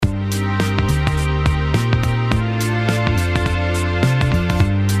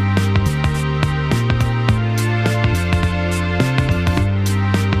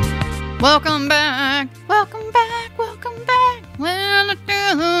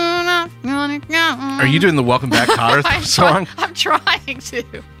Are you doing the Welcome Back, Kotter song? I'm trying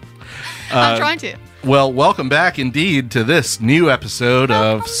to. I'm trying to. Well, welcome back indeed to this new episode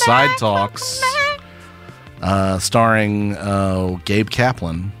of Side Talks, starring Gabe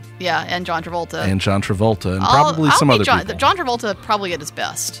Kaplan. Yeah, and John Travolta. And probably some other people. John Travolta probably at his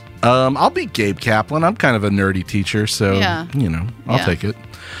best. I'll be Gabe Kaplan. I'm kind of a nerdy teacher, so, I'll take it.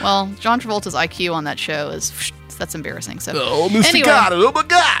 Well, John Travolta's IQ on that show that's embarrassing. So, oh, Mr. Anyway. Kotter, oh my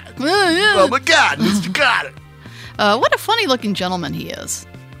God. Oh my God, Mr. Kotter. What a funny looking gentleman he is.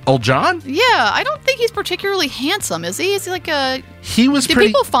 Old John? Yeah, I don't think he's particularly handsome, is he? Is he like a... He was Did pretty...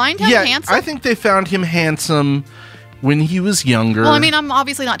 people find him handsome? I think they found him handsome when he was younger. Well, I mean, I'm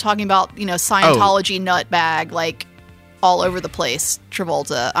obviously not talking about, Scientology nutbag, like, all over the place,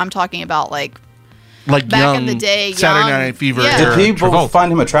 Travolta. I'm talking about, like back young in the day, Saturday young, Night Fever. yeah. Era Did people Travolta.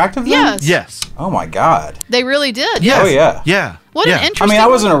 find him attractive then? Yes. Yes. Oh my God. They really did. Yes. Oh yeah. Yeah. What yeah. an interesting... I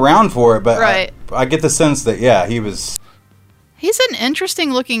wasn't around for it, but Right. I get the sense that he was. He's an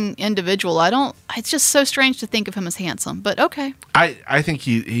interesting looking individual. It's just so strange to think of him as handsome, but okay. I think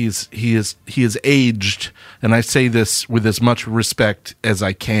he is aged, and I say this with as much respect as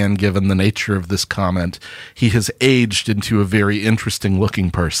I can, given the nature of this comment. He has aged into a very interesting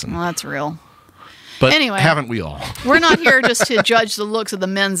looking person. Well, that's real. But Anyway. haven't we all? We're not here just to judge the looks of the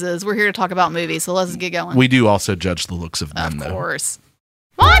menses. We're here to talk about movies, so let's get going. We do also judge the looks of men, Of though. course.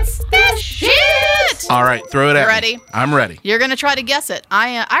 What's this shit? All right, throw it at me. Ready? I'm ready. You're going to try to guess it.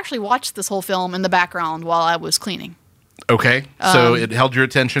 I actually watched this whole film in the background while I was cleaning. Okay, so it held your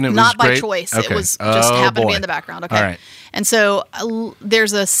attention. It was Not by great? choice. Okay. It was just happened to boy. be in the background. Okay. All right. And so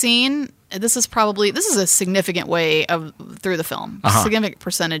there's a scene. This is a significant way through the film, significant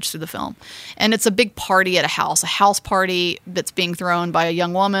percentage through the film, and it's a big party at a house party that's being thrown by a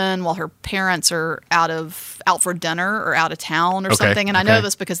young woman while her parents are out for dinner or out of town or something. And I know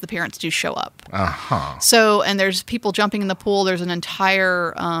this because the parents do show up. So, and there's people jumping in the pool. There's an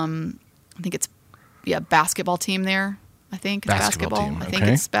entire, I think it's basketball team there. I think it's basketball. Team. I think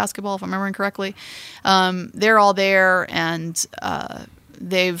it's basketball, if I'm remembering correctly. They're all there, and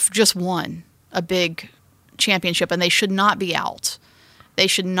they've just won a big championship, and they should not be out. They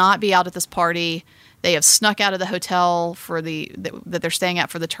should not be out at this party. They have snuck out of the hotel that they're staying at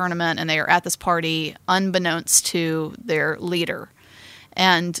for the tournament, and they are at this party unbeknownst to their leader.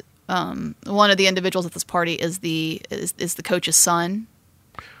 And one of the individuals at this party is the coach's son.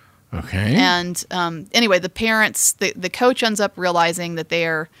 Okay. And anyway, the parents, the coach ends up realizing that they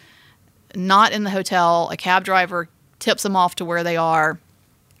are not in the hotel. A cab driver tips them off to where they are.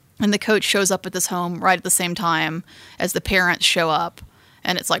 And the coach shows up at this home right at the same time as the parents show up.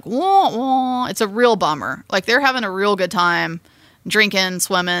 And it's like, wah, wah. It's a real bummer. Like, they're having a real good time, drinking,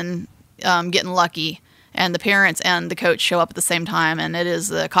 swimming, getting lucky. And the parents and the coach show up at the same time. And it is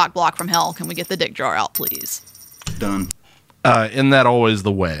the cock block from hell. Can we get the dick jar out, please? Done. Isn't that always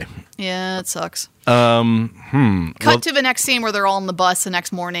the way? Yeah, it sucks. Well, Cut to the next scene where they're all on the bus the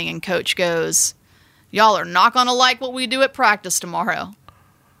next morning, and coach goes, "Y'all are not going to like what we do at practice tomorrow."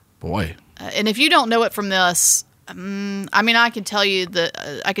 boy. And if you don't know it from this, I mean, I could tell you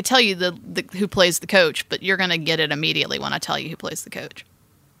the who plays the coach, but you're going to get it immediately when I tell you who plays the coach.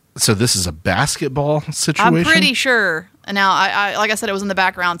 So this is a basketball situation? I'm pretty sure. Now, I like I said, it was in the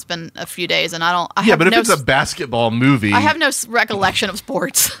background. It's been a few days, and but if it's a basketball movie, I have no recollection of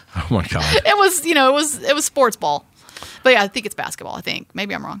sports. Oh my God! It was sports ball, but yeah, I think it's basketball. I think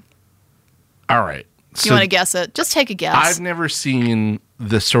maybe I'm wrong. All right, You want to guess it? Just take a guess. I've never seen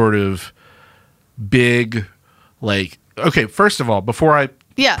the sort of big, okay. First of all, before I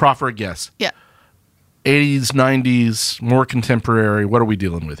proffer a guess, 80s, 90s, more contemporary. What are we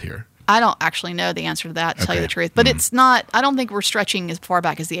dealing with here? I don't actually know the answer to that, to tell you the truth. But it's not, I don't think we're stretching as far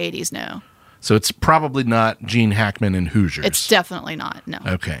back as the 80s, no. So it's probably not Gene Hackman and Hoosiers. It's definitely not, no.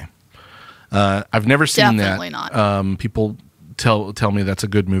 Okay. I've never seen that. Definitely not. People tell me that's a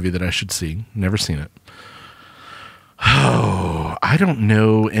good movie that I should see. Never seen it. Oh, I don't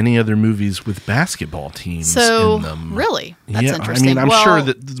know any other movies with basketball teams in them. Really? That's interesting. I mean, I'm sure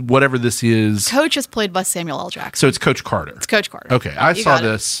that whatever this is... Coach is played by Samuel L. Jackson. So it's Coach Carter. It's Coach Carter. Okay, I saw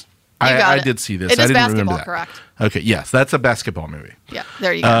this. I did see this. It is I didn't basketball, remember that. correct? Okay, yes, that's a basketball movie. Yeah,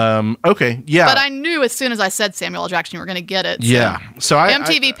 there you go. Okay, yeah. But I knew as soon as I said Samuel L. Jackson, you were going to get it. So. Yeah. So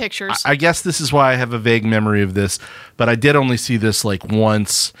MTV Pictures. I guess this is why I have a vague memory of this, but I did only see this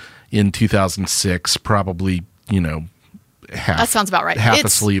once in 2006, probably, half. That sounds about right. Half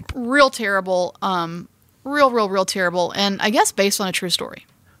asleep. Real terrible. Real terrible. And I guess based on a true story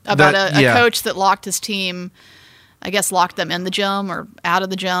about a coach that locked his team. I guess locked them in the gym or out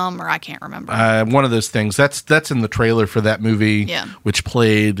of the gym, or I can't remember. One of those things. That's in the trailer for that movie, which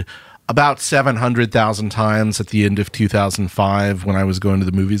played about 700,000 times at the end of 2005 when I was going to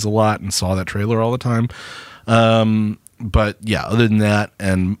the movies a lot and saw that trailer all the time. But yeah, other than that,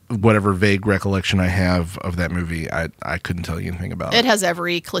 and whatever vague recollection I have of that movie, I couldn't tell you anything about it. It has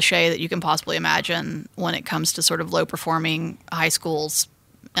every cliche that you can possibly imagine when it comes to sort of low-performing high schools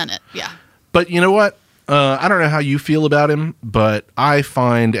in it, yeah. But you know what? I don't know how you feel about him, but I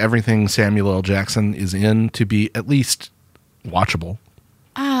find everything Samuel L. Jackson is in to be at least watchable.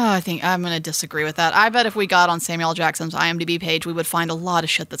 I think I'm going to disagree with that. I bet if we got on Samuel L. Jackson's IMDb page, we would find a lot of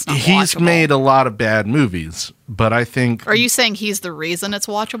shit that's not watchable. He's made a lot of bad movies, but I think... Are you saying he's the reason it's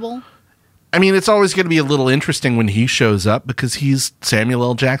watchable? I mean, it's always going to be a little interesting when he shows up because he's Samuel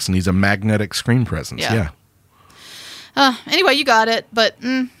L. Jackson. He's a magnetic screen presence, yeah. Anyway, you got it, but,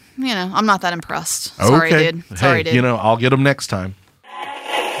 I'm not that impressed. Sorry, dude. Sorry, dude. I'll get him next time.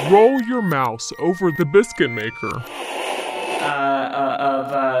 Roll your mouse over the biscuit maker.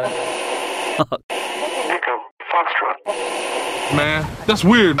 Echo, Foxtrot. Man, that's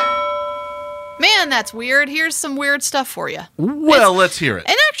weird. Man, that's weird. Here's some weird stuff for you. Well, let's hear it.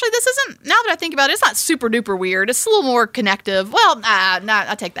 And actually, this isn't, now that I think about it, it's not super duper weird. It's a little more connective. Well,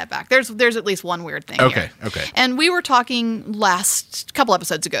 I take that back. There's at least one weird thing here. Okay. And we were talking couple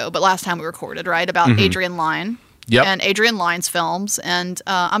episodes ago, but last time we recorded, right, about Adrian Lyne. Yep. And Adrian Lyne's films, and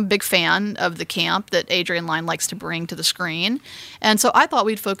I'm a big fan of the camp that Adrian Lyne likes to bring to the screen. And so I thought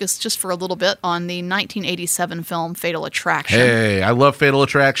we'd focus just for a little bit on the 1987 film Fatal Attraction. Hey, I love Fatal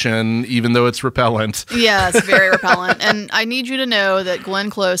Attraction, even though it's repellent. Yeah, it's very repellent. And I need you to know that Glenn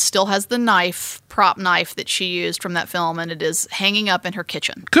Close still has the prop knife that she used from that film, and it is hanging up in her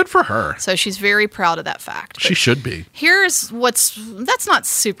kitchen. Good for her. So she's very proud of that fact. She should be. Here's that's not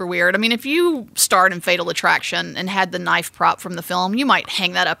super weird. I mean, if you starred in Fatal Attraction and had the knife prop from the film, you might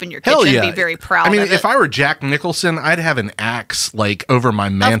hang that up in your kitchen and be very proud of it. I mean, if I were Jack Nicholson, I'd have an axe over my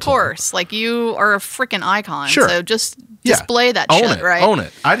mantle. Of course. You are a freaking icon. Sure. So just display that shit, right? Own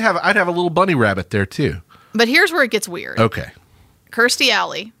it. I'd have a little bunny rabbit there too. But here's where it gets weird. Okay. Kirstie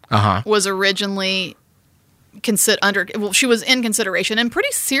Alley was originally she was in consideration, and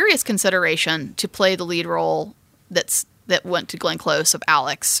pretty serious consideration, to play the lead role that went to Glenn Close of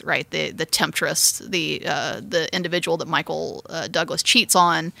Alex, right? The temptress, the individual that Michael Douglas cheats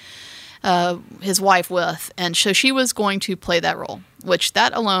on his wife with, and so she was going to play that role, which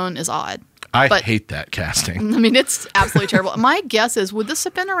that alone is odd. I hate that casting. I mean, it's absolutely terrible. My guess is, would this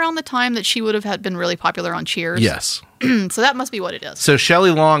have been around the time that she would have been really popular on Cheers? Yes. So that must be what it is. So Shelley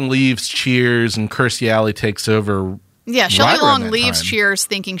Long leaves Cheers and Kirstie Alley takes over. Yeah, Shelley Long leaves Cheers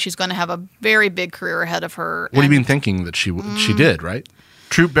thinking she's going to have a very big career ahead of her. What do you mean thinking that she did, right?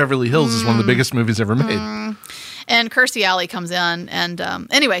 Troop Beverly Hills is one of the biggest movies ever made. And Kirstie Alley comes in, and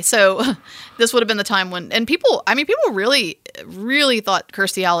anyway, so this would have been the time when, and people really, really thought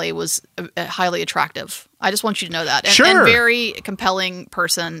Kirstie Alley was highly attractive. I just want you to know that, and very compelling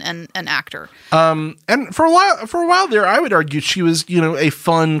person and an actor. And for a while there, I would argue she was, a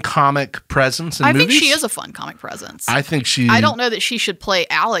fun comic presence in movies. I think she is a fun comic presence. I don't know that she should play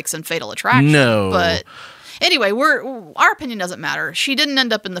Alex in Fatal Attraction. No, but. Anyway, our opinion doesn't matter. She didn't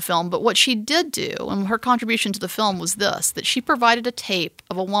end up in the film, but what she did do, and her contribution to the film was this, that she provided a tape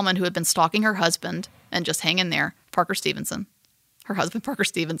of a woman who had been stalking her husband, and just hang in there, Parker Stevenson. Her husband, Parker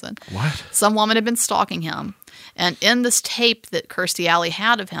Stevenson. What? Some woman had been stalking him, and in this tape that Kirstie Alley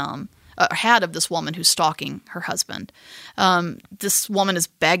had of him, had of this woman who's stalking her husband, this woman is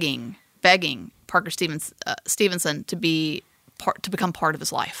begging Parker Stevenson to become part of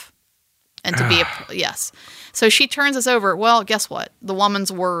his life. And to be yes. So she turns us over. Well, guess what? The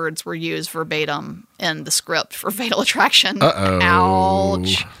woman's words were used verbatim in the script for Fatal Attraction. Uh-oh.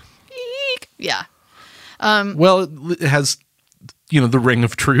 Ouch. Eek. Yeah. Well, it has, the ring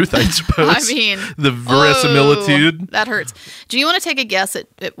of truth, I suppose. I mean. The verisimilitude. That hurts. Do you want to take a guess at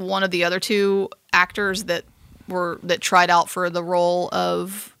one of the other two actors that tried out for the role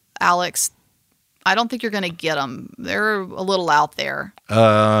of Alex? I don't think you're going to get them. They're a little out there. Do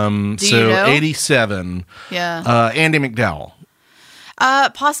you know? 87. Yeah. Andie MacDowell.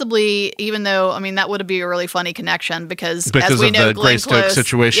 Possibly, even though, I mean, that would be a really funny connection because as we of know, the Greystoke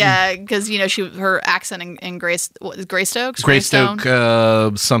situation. Yeah, because, her accent in Greystoke? Greystoke,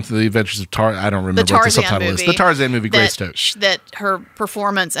 something, The Adventures of Tarzan. I don't remember what the subtitle is. The Tarzan movie, Greystoke. That her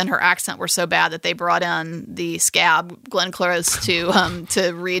performance and her accent were so bad that they brought in the scab, Glenn Close,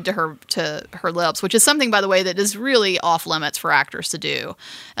 to read to her lips, which is something, by the way, that is really off limits for actors to do.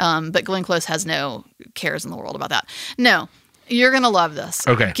 But Glenn Close has no cares in the world about that. No. You're going to love this.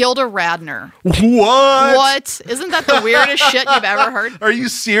 Okay. Gilda Radner. What? Isn't that the weirdest shit you've ever heard? Are you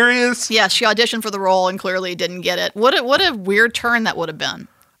serious? Yeah, she auditioned for the role and clearly didn't get it. What a weird turn that would have been.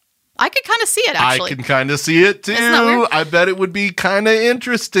 I could kind of see it, actually. I can kind of see it, too. Isn't that weird? I bet it would be kind of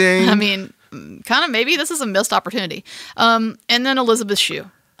interesting. I mean, kind of maybe this is a missed opportunity. And then Elizabeth Shue.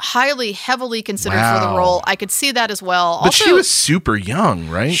 Heavily considered for the role. I could see that as well. But also, she was super young,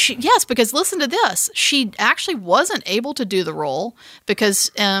 right? Yes, because listen to this. She actually wasn't able to do the role because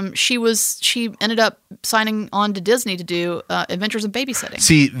she ended up signing on to Disney to do Adventures in Babysitting.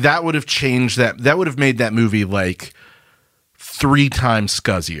 See, that would have changed that. That would have made that movie like 3 times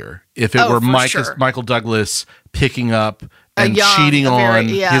scuzzier if it were Michael Douglas picking up and cheating on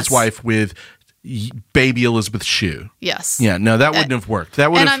his wife with baby Elizabeth Shue. Yes. Yeah, no, that wouldn't have worked.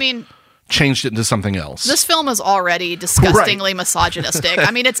 That would have changed it into something else. This film is already disgustingly misogynistic. I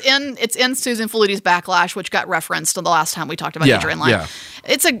mean, it's in Susan Faluti's Backlash, which got referenced the last time we talked about Adrian Lyne. Yeah.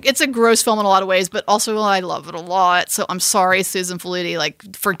 It's a gross film in a lot of ways, but also I love it a lot. So I'm sorry, Susan Faluti,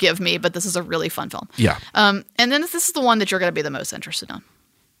 like forgive me, but this is a really fun film. Yeah. And then this is the one that you're going to be the most interested in.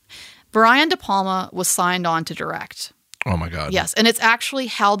 Brian De Palma was signed on to direct. Oh, my God. Yes, and it's actually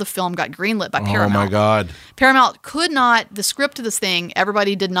how the film got greenlit by Paramount. Oh, my God. Paramount could not, the script of this thing,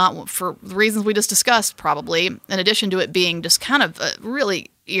 everybody did not, for the reasons we just discussed probably, in addition to it being just kind of a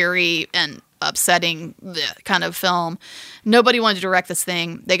really eerie and upsetting kind of film, nobody wanted to direct this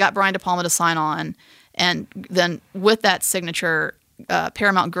thing. They got Brian De Palma to sign on, and then with that signature,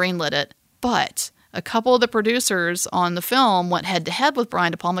 Paramount greenlit it. But a couple of the producers on the film went head-to-head with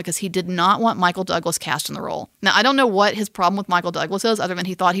Brian De Palma because he did not want Michael Douglas cast in the role. Now, I don't know what his problem with Michael Douglas is, other than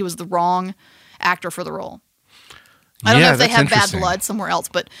he thought he was the wrong actor for the role. I don't know if they have bad blood somewhere else,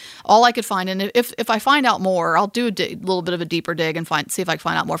 but all I could find, and if I find out more, I'll do a little bit of a deeper dig and see if I can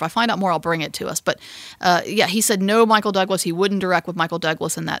find out more. If I find out more, I'll bring it to us. But he said no Michael Douglas. He wouldn't direct with Michael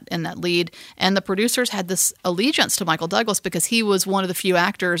Douglas in that lead. And the producers had this allegiance to Michael Douglas because he was one of the few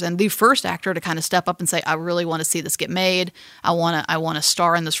actors and the first actor to kind of step up and say, I really want to see this get made. I want to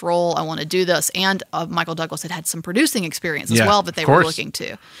star in this role. I want to do this. And Michael Douglas had some producing experience as well that they were looking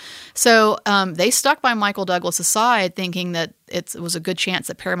to. So they stuck by Michael Douglas' side, thinking that it was a good chance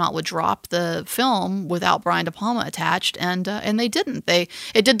that Paramount would drop the film without Brian De Palma attached, and they didn't.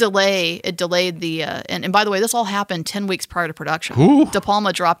 It delayed the and by the way, this all happened 10 weeks prior to production. Ooh. De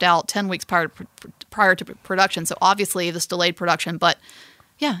Palma dropped out 10 weeks prior to production, so obviously this delayed production. But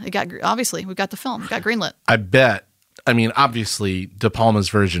yeah, we got the film. It got greenlit. I bet. I mean, obviously, De Palma's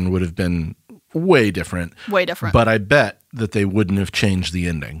version would have been way different. Way different. But I bet that they wouldn't have changed the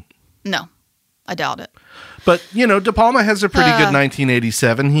ending. No, I doubt it. But, De Palma has a pretty good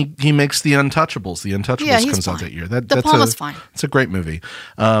 1987. He makes The Untouchables. The Untouchables comes out that year. De Palma's fine. It's a great movie.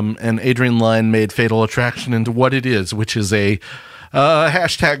 And Adrian Lyne made Fatal Attraction into what it is, which is a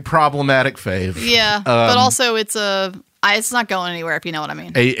hashtag problematic fave. Yeah, but also it's not going anywhere, if you know what I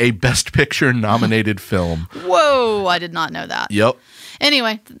mean. A Best Picture nominated film. Whoa, I did not know that. Yep.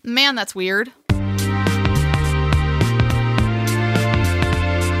 Anyway, man, that's weird.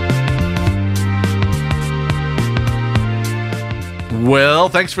 Well,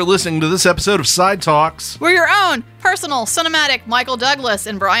 thanks for listening to this episode of Side Talks. We're your own personal cinematic Michael Douglas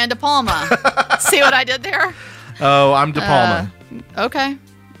and Brian De Palma. See what I did there? Oh, I'm De Palma. Okay.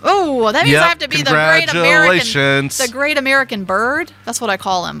 Oh, that means I have to be the great American bird. That's what I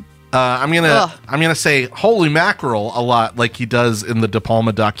call him. I'm gonna say holy mackerel a lot, like he does in the De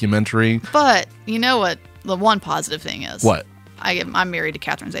Palma documentary. But you know what? The one positive thing is what? I'm married to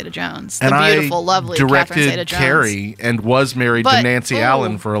Catherine Zeta-Jones, the beautiful, lovely Catherine Zeta-Jones. Directed Carrie and was married to Nancy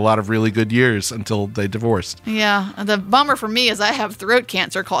Allen for a lot of really good years until they divorced. Yeah, the bummer for me is I have throat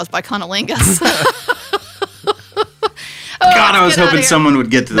cancer caused by cunnilingus. God, I was hoping someone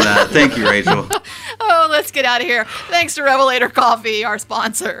would get to that. Thank you, Rachel. Let's get out of here. Thanks to Revelator Coffee, our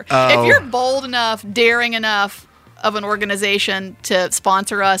sponsor. If you're bold enough, daring enough of an organization to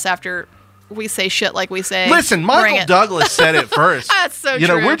sponsor us after we say shit like we say. Listen, Michael Douglas said it first. That's so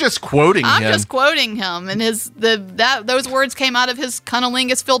true. We're just quoting him. I'm just quoting him, and those words came out of his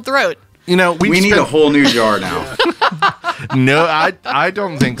cunnilingus-filled throat. We need a whole new jar now. No, I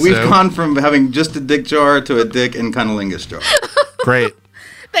don't think so. We've gone from having just a dick jar to a dick and cunnilingus jar. Great.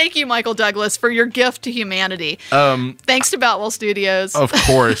 Thank you, Michael Douglas, for your gift to humanity. Thanks to Boutwell Studios. Of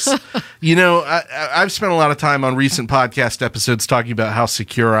course. I've spent a lot of time on recent podcast episodes talking about how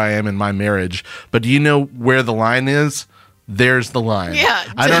secure I am in my marriage. But do you know where the line is? There's the line.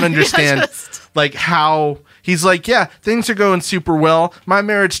 Yeah. I don't understand how he's like, yeah, things are going super well. My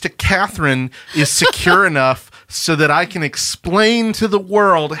marriage to Catherine is secure enough so that I can explain to the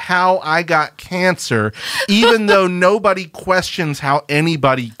world how I got cancer, even though nobody questions how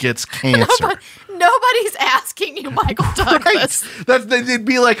anybody gets cancer. nobody's asking you, Michael Douglas. Right. They'd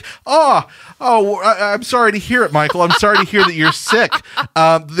be like, I'm sorry to hear it, Michael. I'm sorry to hear that you're sick.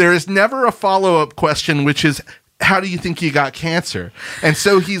 There is never a follow-up question, which is, how do you think you got cancer? And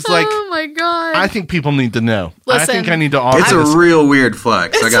so he's like, oh my God. I think people need to know. Listen, I think I need to offer It's a real weird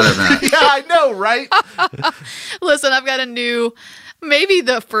flex. I got to admit. Yeah, I know, right? Listen, I've got a new, maybe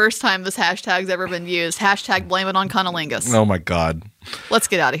the first time this hashtag's ever been used. Hashtag blame it on cunnilingus. Oh my God. Let's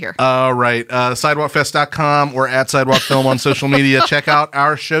get out of here. All right. Sidewalkfest.com or at Sidewalk Film on social media. Check out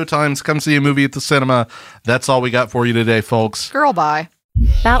our showtimes. Come see a movie at the cinema. That's all we got for you today, folks. Girl, bye.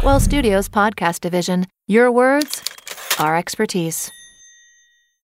 Boutwell Studios Podcast Division. Your words, our expertise.